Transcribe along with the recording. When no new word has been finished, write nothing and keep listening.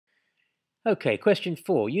Okay, question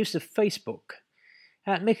 4. Use of Facebook.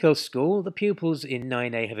 At Mikkel's school, the pupils in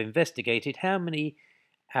 9A have investigated how many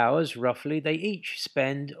hours roughly they each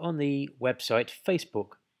spend on the website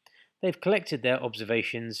Facebook. They've collected their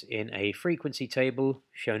observations in a frequency table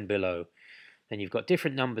shown below. Then you've got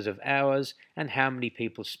different numbers of hours and how many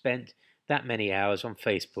people spent that many hours on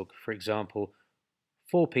Facebook. For example,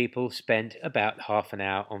 4 people spent about half an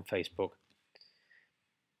hour on Facebook.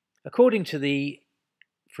 According to the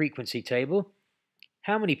frequency table,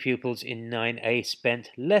 how many pupils in 9A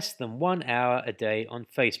spent less than 1 hour a day on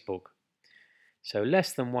Facebook? So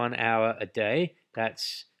less than 1 hour a day,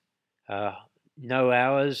 that's no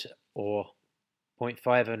hours or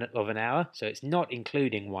 0.5 of an hour, so it's not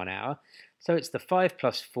including 1 hour. So it's the 5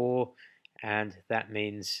 plus 4, and that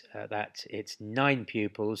means that it's 9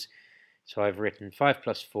 pupils. So I've written 5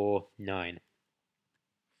 plus 4, 9.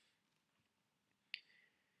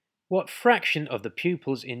 What fraction of the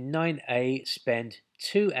pupils in 9A spend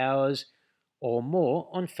 2 hours or more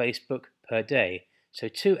on Facebook per day? So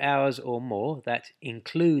 2 hours or more, that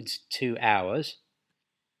includes 2 hours.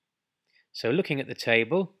 So looking at the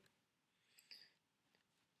table,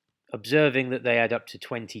 observing that they add up to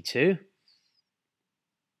 22,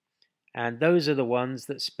 and those are the ones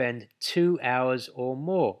that spend 2 hours or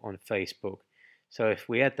more on Facebook. So if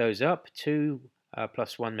we add those up, 2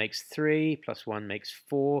 plus 1 makes 3, plus 1 makes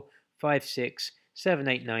 4, 5, 6, 7,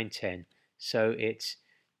 8, 9, 10. So it's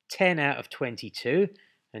 10 out of 22,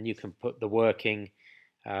 and you can put the working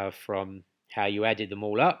from how you added them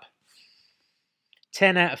all up.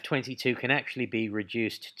 10 out of 22 can actually be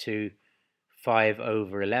reduced to 5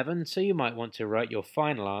 over 11, so you might want to write your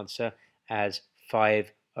final answer as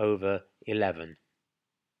 5 over 11.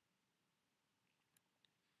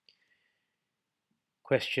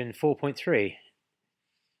 Question 4.3.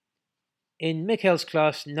 In Mikkel's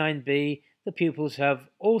class 9B, the pupils have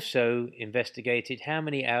also investigated how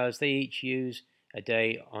many hours they each use a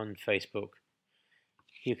day on Facebook.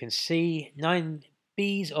 You can see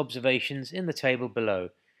 9B's observations in the table below.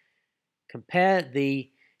 Compare the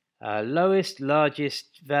lowest,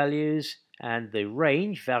 largest values and the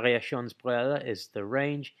range, Afgangsprøve is the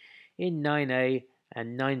range, in 9A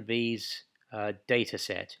and 9B's data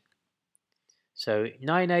set. So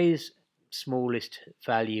 9A's smallest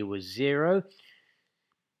value was 0.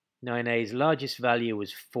 9A's largest value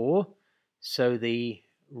was 4. So the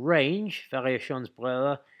range,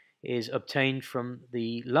 Afgangsprøve, is obtained from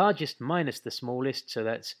the largest minus the smallest, so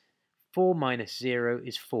that's 4 minus 0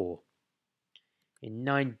 is 4. In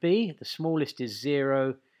 9B, the smallest is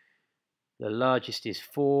 0, the largest is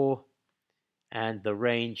 4, and the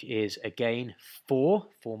range is again 4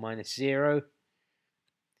 minus 0.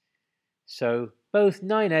 So both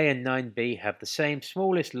 9A and 9B have the same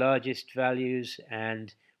smallest, largest values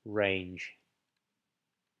and range.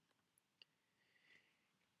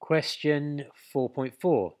 Question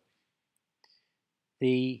 4.4.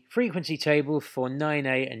 The frequency table for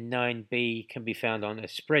 9A and 9B can be found on a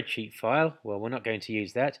spreadsheet file. Well, we're not going to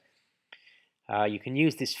use that. You can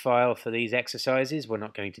use this file for these exercises. We're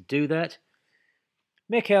not going to do that.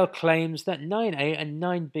 Mikkel claims that 9A and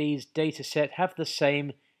 9B's dataset have the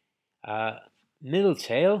same middle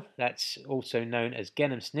tail. That's also known as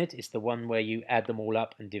gennemsnit. It's the one where you add them all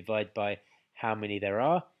up and divide by how many there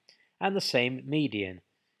are. And the same median.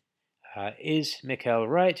 Is Mikkel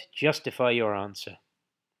right? Justify your answer.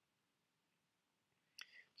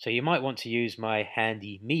 So you might want to use my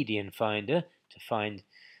handy median finder to find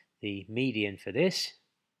the median for this.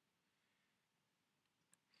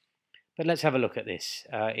 But let's have a look at this.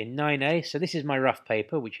 In 9A, so this is my rough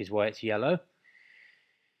paper, which is why it's yellow.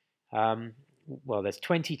 Well, there's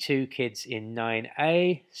 22 kids in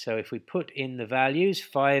 9A, so if we put in the values,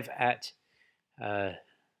 5 at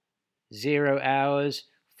 0 hours,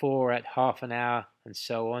 4 at half an hour, and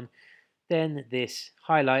so on, then this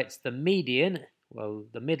highlights the median. Well,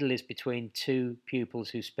 the middle is between 2 pupils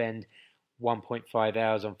who spend 1.5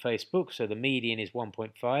 hours on Facebook, so the median is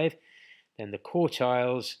 1.5. Then the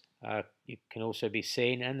quartiles you can also be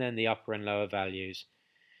seen, and then the upper and lower values.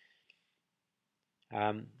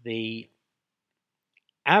 The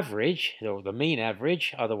average, or the mean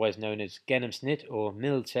average, otherwise known as gennemsnit or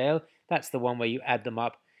middeltaal, that's the one where you add them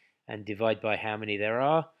up and divide by how many there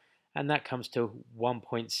are, and that comes to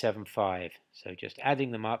 1.75. So just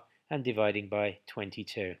adding them up and dividing by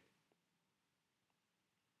 22.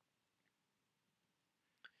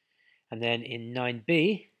 And then in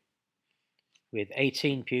 9B, with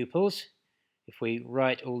 18 pupils, if we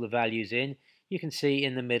write all the values in, you can see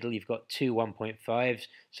in the middle you've got two 1.5s,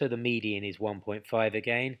 so the median is 1.5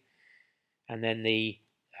 again. And then the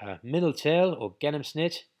middeltaal or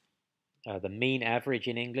gennemsnit, the mean average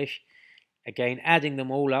in English, Again, adding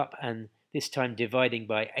them all up and this time dividing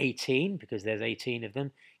by 18, because there's 18 of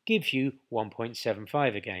them, gives you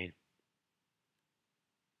 1.75 again.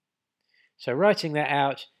 So writing that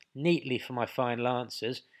out neatly for my final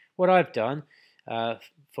answers, what I've done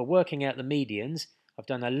for working out the medians, I've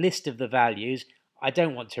done a list of the values. I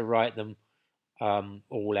don't want to write them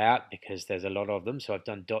all out because there's a lot of them, so I've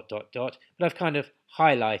done ... but I've kind of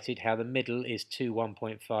highlighted how the middle is two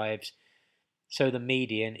 1.5s, so the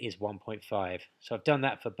median is 1.5. So I've done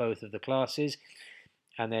that for both of the classes,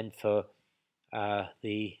 and then for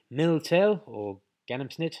the medeltal or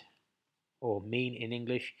gennemsnit, or mean in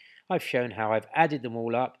English, I've shown how I've added them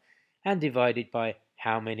all up and divided by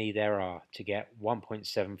how many there are to get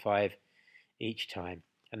 1.75 each time.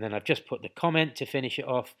 And then I've just put the comment to finish it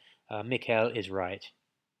off. Mikhail is right.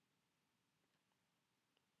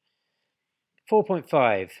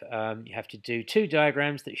 4.5, you have to do two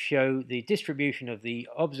diagrams that show the distribution of the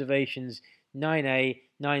observations 9A,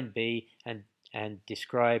 9B, and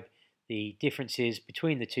describe the differences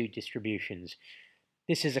between the two distributions.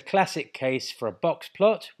 This is a classic case for a box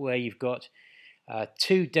plot where you've got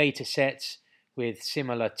two data sets with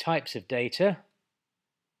similar types of data.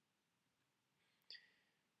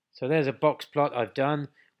 So there's a box plot I've done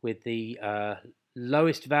with the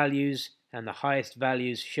lowest values and the highest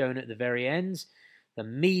values shown at the very ends, the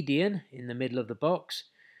median in the middle of the box,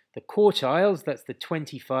 the quartiles, that's the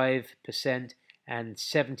 25% and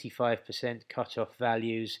 75% cutoff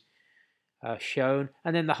values shown,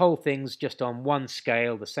 and then the whole thing's just on one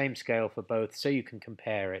scale, the same scale for both, so you can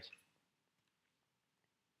compare it.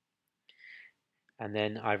 And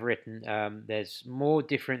then I've written there's more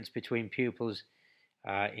difference between pupils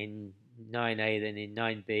in 9A than in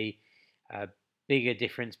 9B, bigger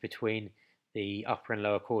difference between the upper and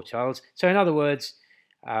lower quartiles. So in other words,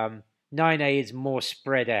 9A is more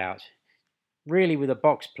spread out. Really, with a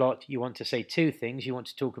box plot, you want to say two things. You want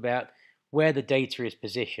to talk about where the data is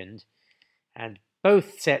positioned, and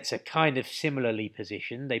both sets are kind of similarly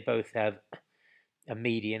positioned. They both have a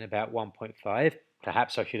median about 1.5.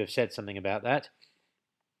 Perhaps I should have said something about that.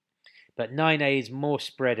 But 9A is more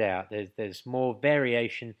spread out. There's more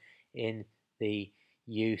variation in the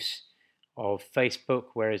use of Facebook,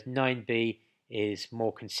 whereas 9B is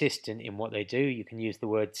more consistent in what they do. You can use the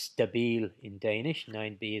word stabil in Danish.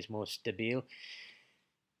 9B is more stabil.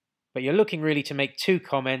 But you're looking really to make two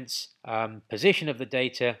comments, position of the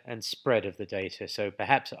data and spread of the data. So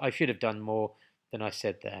perhaps I should have done more than I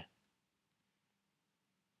said there.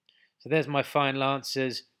 So there's my final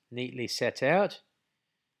answers neatly set out.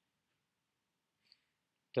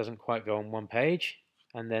 Doesn't quite go on one page.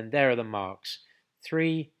 And then there are the marks.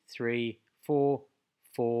 3, 3, 4,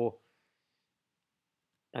 4.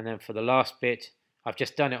 And then for the last bit, I've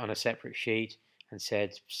just done it on a separate sheet and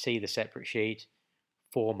said, see the separate sheet,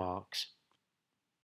 4 marks.